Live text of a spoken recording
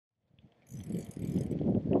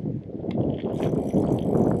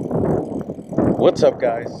What's up,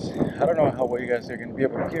 guys? I don't know how well you guys are going to be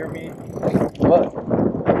able to hear me, but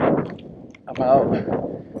I'm out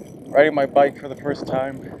riding my bike for the first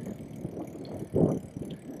time.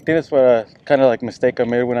 I think that's what kind of like mistake I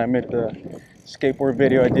made when I made the skateboard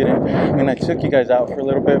video. I took you guys out for a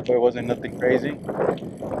little bit, but it wasn't nothing crazy.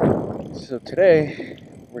 So today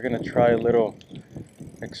we're going to try a little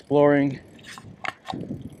exploring,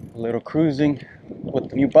 a little cruising with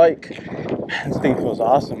the new bike. This thing feels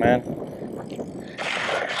awesome, man.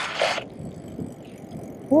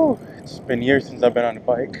 Woo. It's been years since I've been on a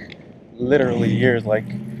bike. Literally years, like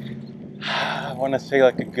I want to say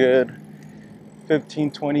like a good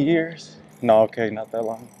 15-20 years. No, okay, not that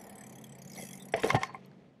long,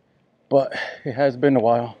 but it has been a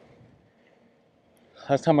while.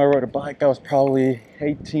 Last time I rode a bike I was probably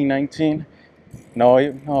 18, 19.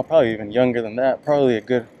 No, probably even younger than that. Probably a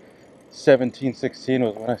good 17, 16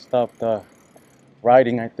 was when I stopped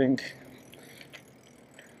riding, I think.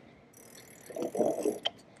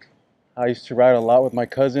 I used to ride a lot with my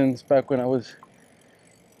cousins back when we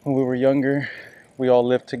were younger. We all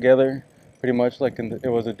lived together, pretty much like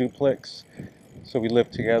it was a duplex. So we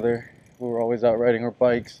lived together. We were always out riding our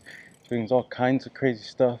bikes, doing all kinds of crazy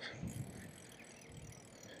stuff.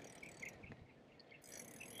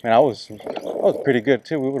 And I was pretty good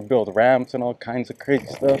too. We would build ramps and all kinds of crazy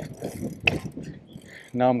stuff.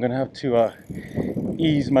 Now I'm gonna have to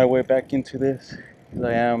ease my way back into this because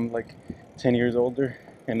I am like 10 years older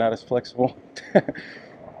and not as flexible. But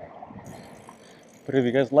if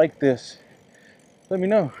you guys like this, let me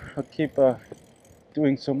know. I'll keep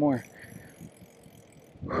doing some more.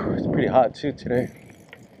 It's pretty hot too today.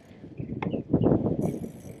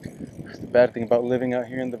 That's the bad thing about living out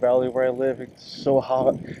here in the valley where I live. It's so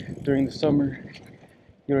hot during the summer.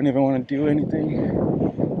 You don't even want to do anything.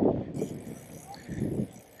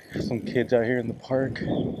 Some kids out here in the park.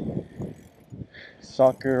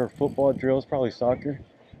 Soccer or football drills, probably soccer.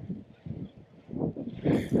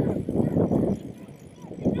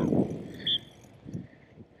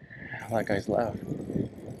 That guy's loud.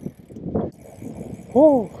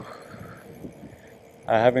 Whoa!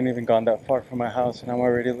 I haven't even gone that far from my house and I'm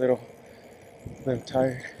already a little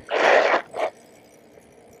tired.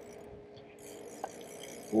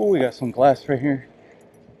 Ooh, we got some glass right here.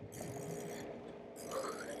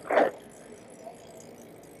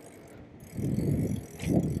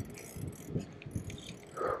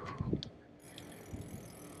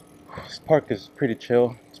 This park is pretty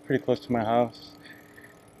chill. It's pretty close to my house.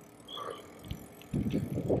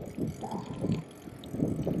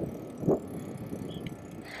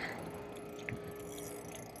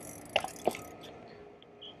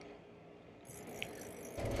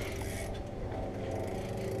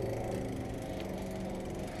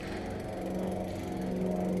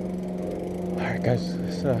 Alright guys,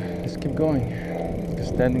 let's keep going. Because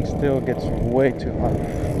standing still gets way too hot.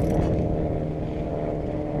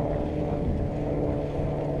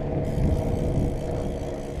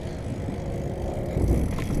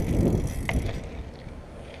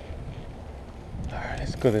 Alright,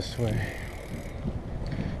 let's go this way.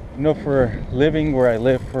 You know, for living where I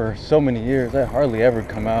live for so many years, I hardly ever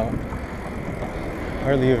come out.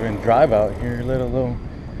 Hardly even drive out here, let alone.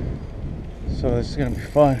 So this is gonna be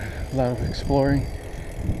fun. A lot of exploring.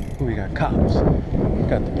 Ooh, we got cops. We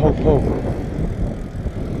got the po-po.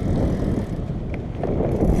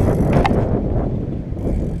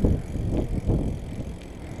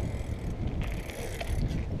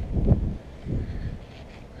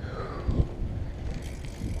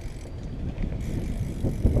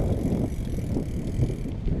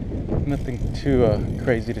 Nothing too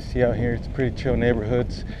crazy to see out here. It's pretty chill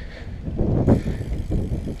neighborhoods.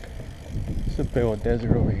 It's a big old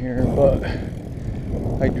desert over here, but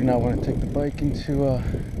I do not want to take the bike into a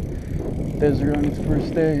desert on its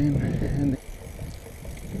first day. And it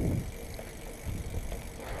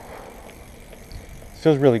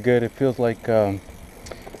feels really good. It feels like a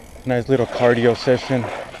nice little cardio session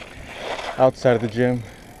outside of the gym.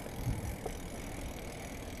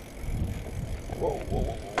 Whoa, whoa,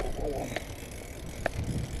 whoa.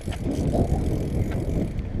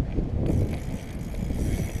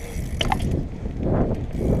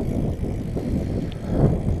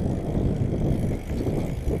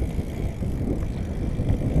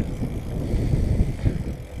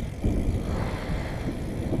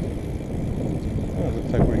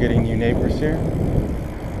 Looks like we're getting new neighbors here.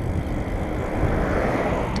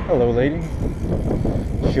 Hello, lady.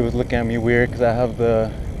 She was looking at me weird because I have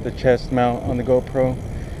the chest mount on the GoPro,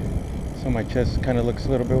 so my chest kind of looks a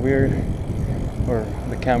little bit weird, or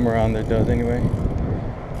the camera on there does anyway.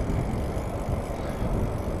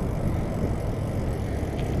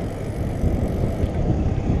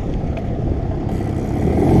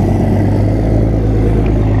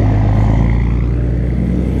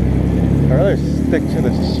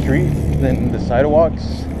 street than the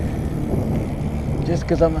sidewalks, just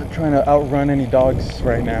because I'm not trying to outrun any dogs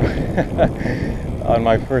right now on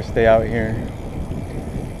my first day out here.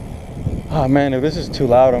 Oh man, if this is too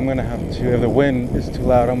loud, I'm gonna have to, if the wind is too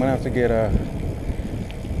loud, I'm gonna have to get a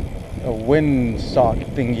wind sock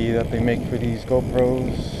thingy that they make for these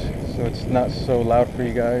GoPros, so it's not so loud for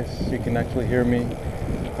you guys, so you can actually hear me,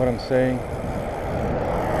 what I'm saying.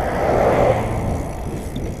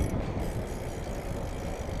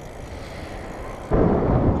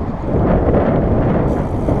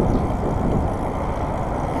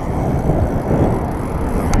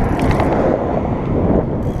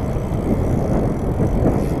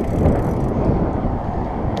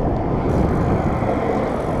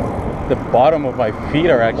 The bottom of my feet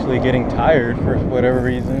are actually getting tired for whatever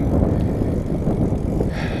reason.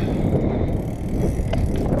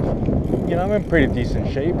 You know, I'm in pretty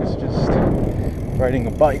decent shape. It's just riding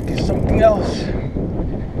a bike is something else.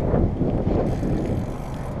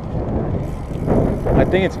 I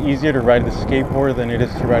think it's easier to ride the skateboard than it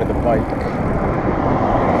is to ride the bike.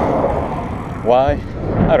 Why?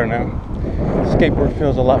 I don't know. Skateboard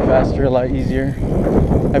feels a lot faster, a lot easier.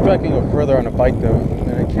 I feel like I can go further on a bike though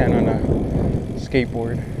than I can on a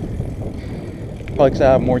skateboard. Probably because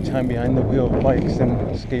I have more time behind the wheel of bikes than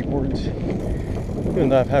skateboards. Even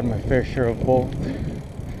though I've had my fair share of both.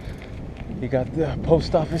 You got the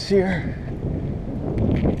post office here.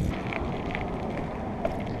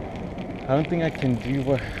 I don't think I can do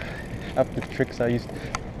what half the tricks I used to.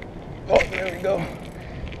 Oh, there we go.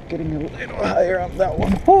 Getting a little higher on that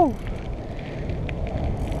one. Woo!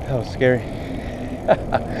 That was scary.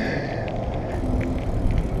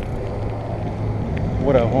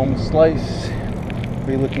 What a home slice.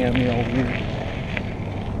 Be looking at me all weird.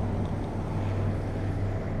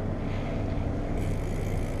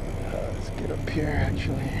 Let's get up here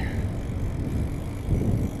actually.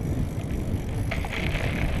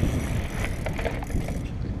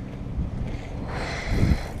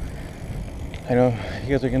 I know you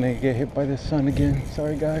guys are gonna get hit by the sun again.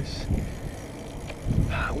 Sorry guys.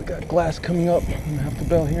 We got glass coming up. I'm gonna have to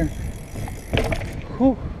bail here.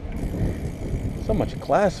 Whew. So much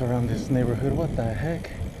glass around this neighborhood. What the heck?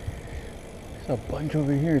 There's a bunch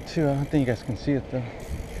over here too. I don't think you guys can see it though.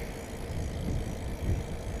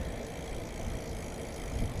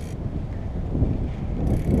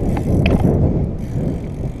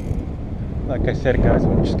 Like I said guys,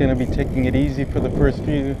 I'm just gonna be taking it easy for the first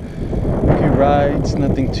few rides,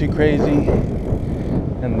 nothing too crazy.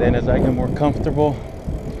 And then as I get more comfortable,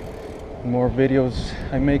 the more videos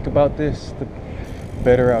I make about this, the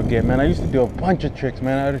better I'll get, man. I used to do a bunch of tricks,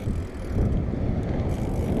 man.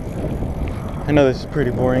 I know this is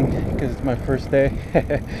pretty boring because it's my first day.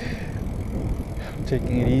 I'm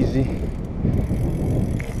taking it easy.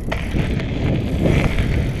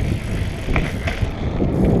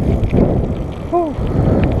 Whew.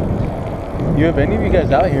 You have any of you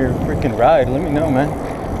guys out here freaking ride? Let me know, man.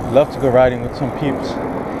 I'd love to go riding with some peeps,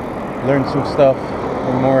 learn some stuff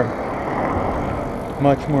from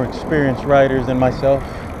much more experienced riders than myself.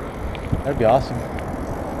 That'd be awesome.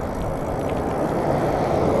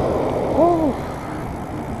 Woo.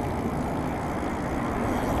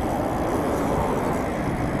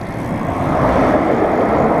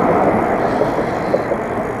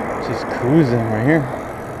 Just cruising right here.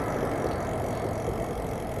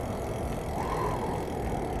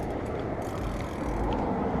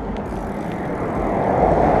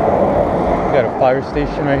 Got a fire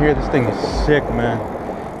station right here. This thing is sick, man.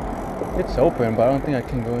 It's open, but I don't think I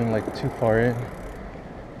can go in like too far in.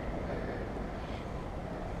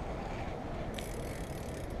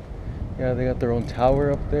 Yeah, they got their own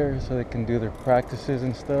tower up there so they can do their practices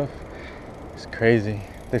and stuff. It's crazy.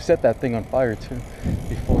 They set that thing on fire too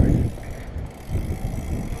before.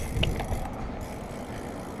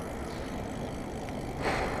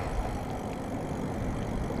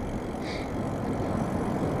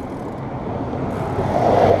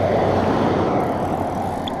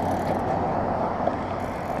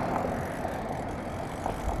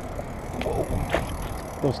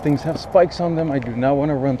 Those things have spikes on them. I do not want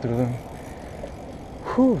to run through them.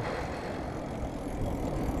 Whew.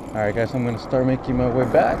 Alright guys, I'm going to start making my way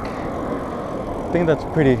back. I think that's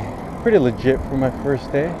pretty legit for my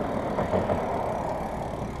first day.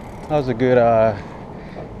 That was a good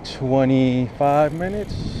 25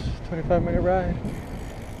 minute ride.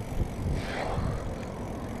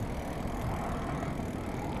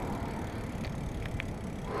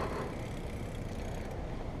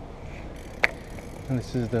 And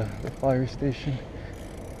this is the fire station.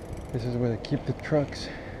 This is where they keep the trucks.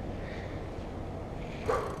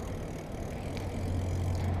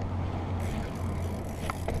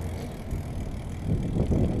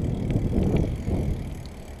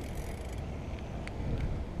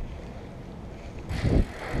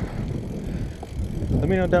 Let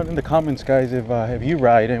me know down in the comments, guys, if you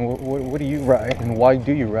ride, and what do you ride, and why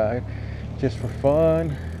do you ride? Just for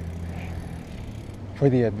fun, for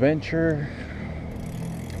the adventure,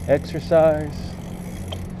 exercise?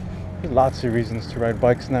 There's lots of reasons to ride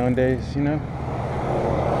bikes nowadays, you know?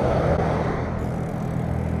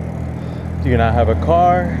 Do you not have a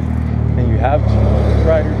car and you have to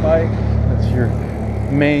ride your bike? That's your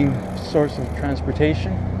main source of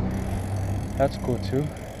transportation. That's cool too.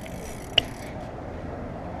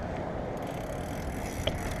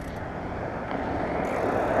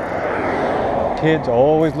 Kids,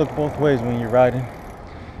 always look both ways when you're riding.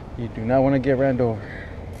 You do not want to get ran over.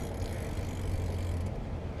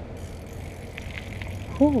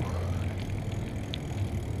 Whew.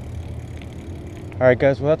 All right,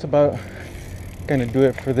 guys. Well, that's about gonna do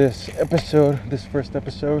it for this episode. This first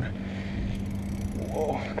episode.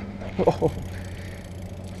 Whoa. Whoa.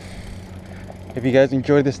 If you guys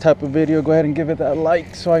enjoyed this type of video, go ahead and give it that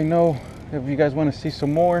like, so I know if you guys want to see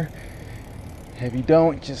some more. If you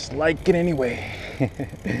don't, just like it anyway.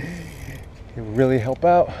 It will really help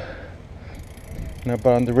out. No,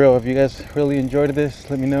 but on the real, if you guys really enjoyed this,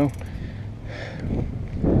 let me know.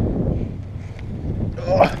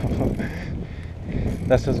 Oh.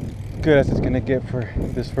 That's as good as it's gonna get for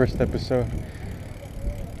this first episode.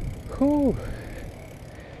 Whew.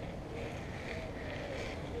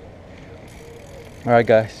 All right,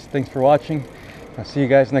 guys. Thanks for watching. I'll see you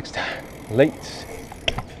guys next time. Late.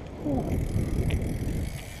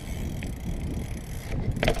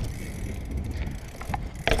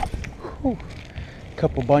 Whew.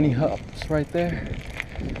 Couple bunny hops right there.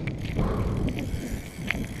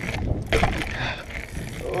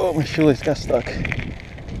 Oh, my shoelace got stuck.